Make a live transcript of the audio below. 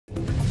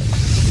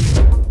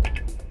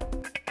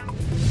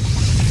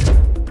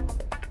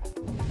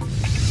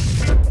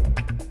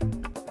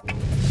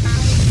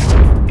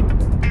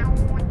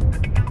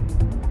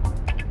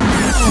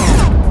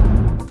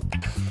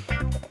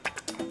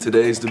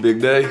Today is the big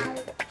day.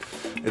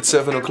 It's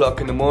 7 o'clock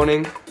in the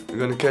morning. We're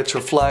gonna catch our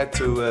flight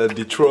to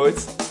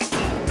Detroit.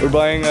 We're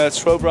buying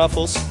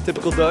stroopwafels,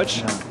 typical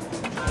Dutch. Yeah.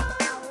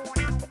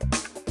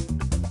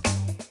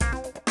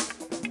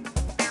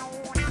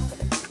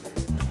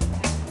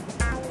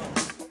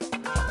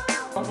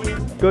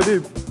 Go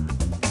deep.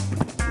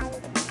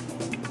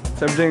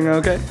 Is everything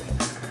okay?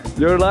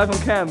 You're live on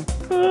cam.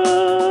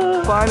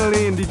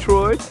 Finally in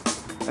Detroit.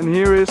 And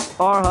here is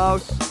our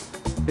house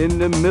in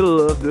the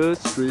middle of the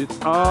street.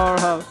 Our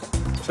house.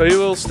 So he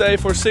will stay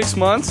for 6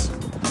 months.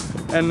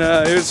 And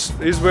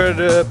here's where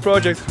the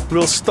project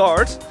will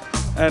start.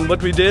 And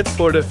what we did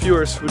for the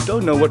viewers who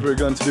don't know what we're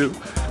going to do.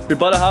 We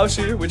bought a house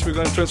here which we're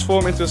going to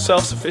transform into a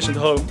self-sufficient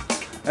home.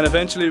 And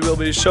eventually will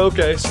be a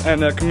showcase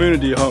and a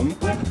community home.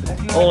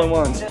 All in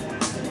one.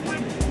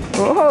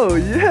 Oh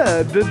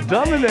yeah, the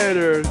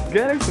Dominator,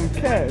 getting some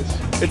cash.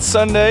 It's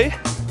Sunday.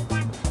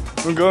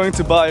 We're going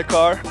to buy a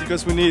car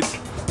because we need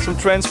some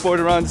transport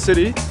around the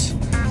city.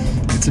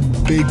 It's a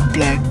big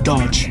black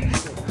Dodge.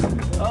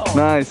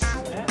 Nice.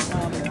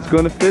 It's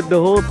gonna fit the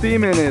whole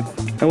team in it.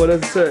 And what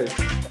does it say?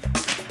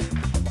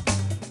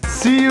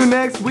 See you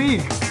next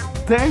week.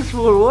 Thanks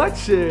for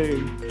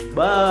watching.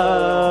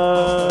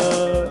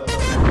 Bye.